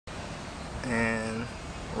And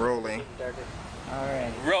rolling.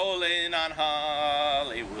 Alright. Rolling on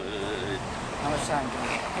Hollywood. How much time do we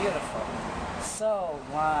have? Beautiful. So,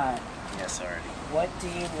 Lonn. Yes, Artie. What do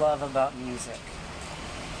you love about music?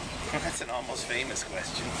 That's an almost famous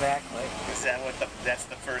question. Exactly. Is that what that's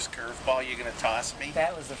the first curveball you're going to toss me?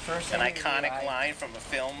 That was the first An iconic line from a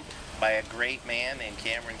film by a great man named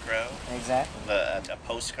Cameron Crowe. Exactly. A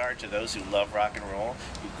postcard to those who love rock and roll,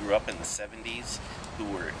 who grew up in the 70s, who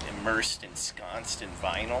were immersed, ensconced in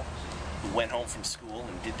vinyl, who went home from school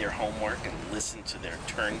and did their homework and listened to their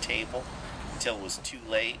turntable until it was too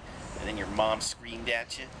late, and then your mom screamed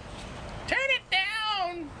at you, "Turn it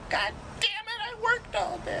down! God damn it, I worked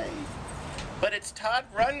all day." But it's Todd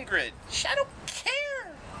Rundgren. I don't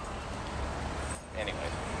care. Anyway,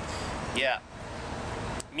 yeah.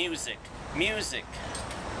 Music, music,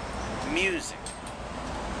 music.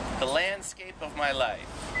 The landscape of my life.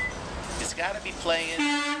 It's got to be playing.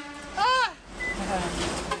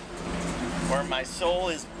 Where my soul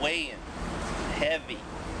is weighing heavy.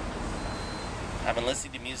 I've been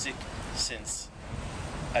listening to music since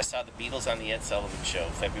I saw the Beatles on the Ed Sullivan Show,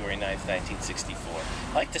 February 9th, 1964.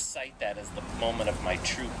 I like to cite that as the moment of my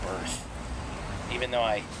true birth. Even though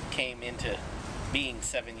I came into being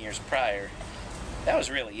 7 years prior, that was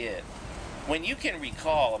really it. When you can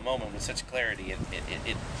recall a moment with such clarity,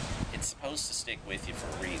 it's supposed to stick with you for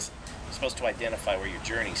a reason. It's supposed to identify where your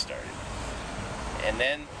journey started. And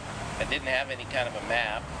then I didn't have any kind of a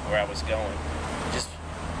map where I was going. I just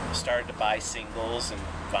started to buy singles and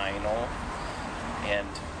vinyl, and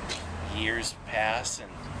years pass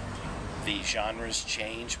and the genres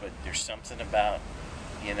change, but there's something about,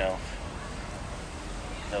 you know,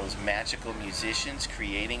 those magical musicians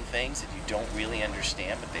creating things that you don't really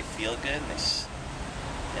understand, but they feel good,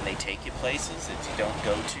 and they take you places that you don't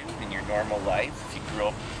go to in your normal life. If you grew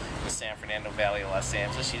up in the San Fernando Valley of Los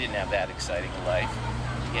Angeles, you didn't have that exciting a life.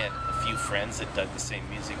 You had a few friends that dug the same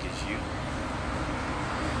music as you.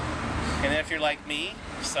 And then if you're like me,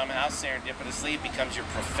 somehow serendipitously it becomes your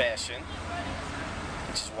profession,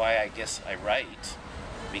 which is why I guess I write,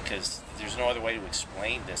 because there's no other way to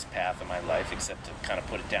explain this path of my life except to kind of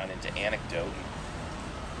put it down into anecdote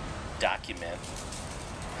and document.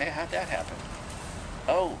 Hey, how'd that happen?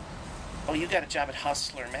 Oh, you got a job at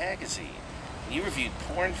Huster magazine. You reviewed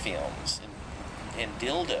porn films and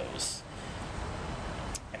dildos,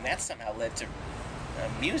 and that somehow led to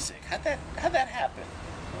music. How'd that happen?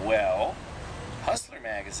 Well, Huster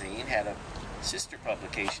magazine had a sister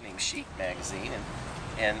publication named Chic magazine,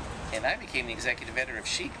 and I became the executive editor of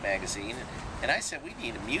Chic magazine, and I said we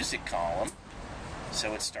need a music column,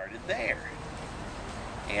 so it started there.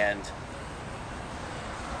 And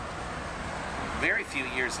very few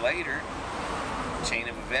years later, chain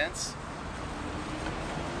of events,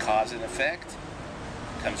 cause and effect,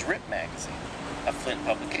 comes Rip magazine, a Flynt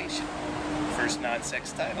publication, first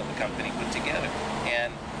non-sex title the company put together.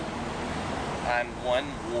 And on one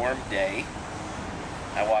warm day,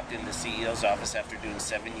 I walked in the CEO's office after doing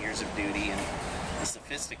 7 years of duty in the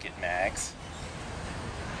Sophisticate mags.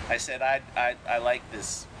 I said, I like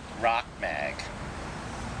this rock mag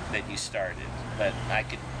that you started, but I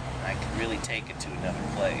could really take it to another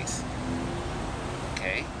place.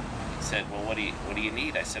 Okay? He said, well, what do you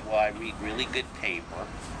need? I said, well, I read really good paper.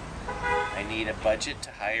 I need a budget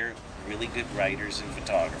to hire really good writers and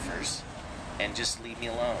photographers, and just leave me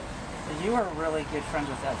alone. You were really good friends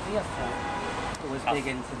with Althea Flynt, who was big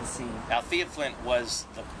into the scene. Althea Flynt was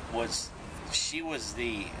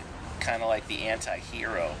the kind of like the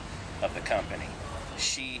anti-hero of the company.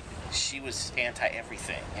 She was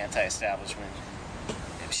anti-everything, anti-establishment,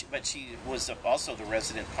 but she was also the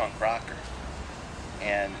resident punk rocker.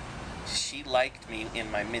 And she liked me in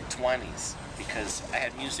my mid-20s because I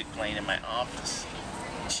had music playing in my office.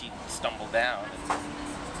 She stumbled down and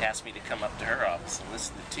asked me to come up to her office and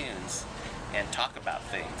listen to tunes and talk about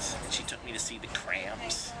things. And she took me to see the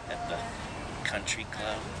Cramps at the country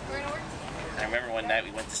club. I remember one night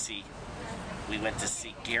we went to see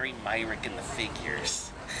Gary Myrick and the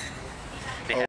Figures.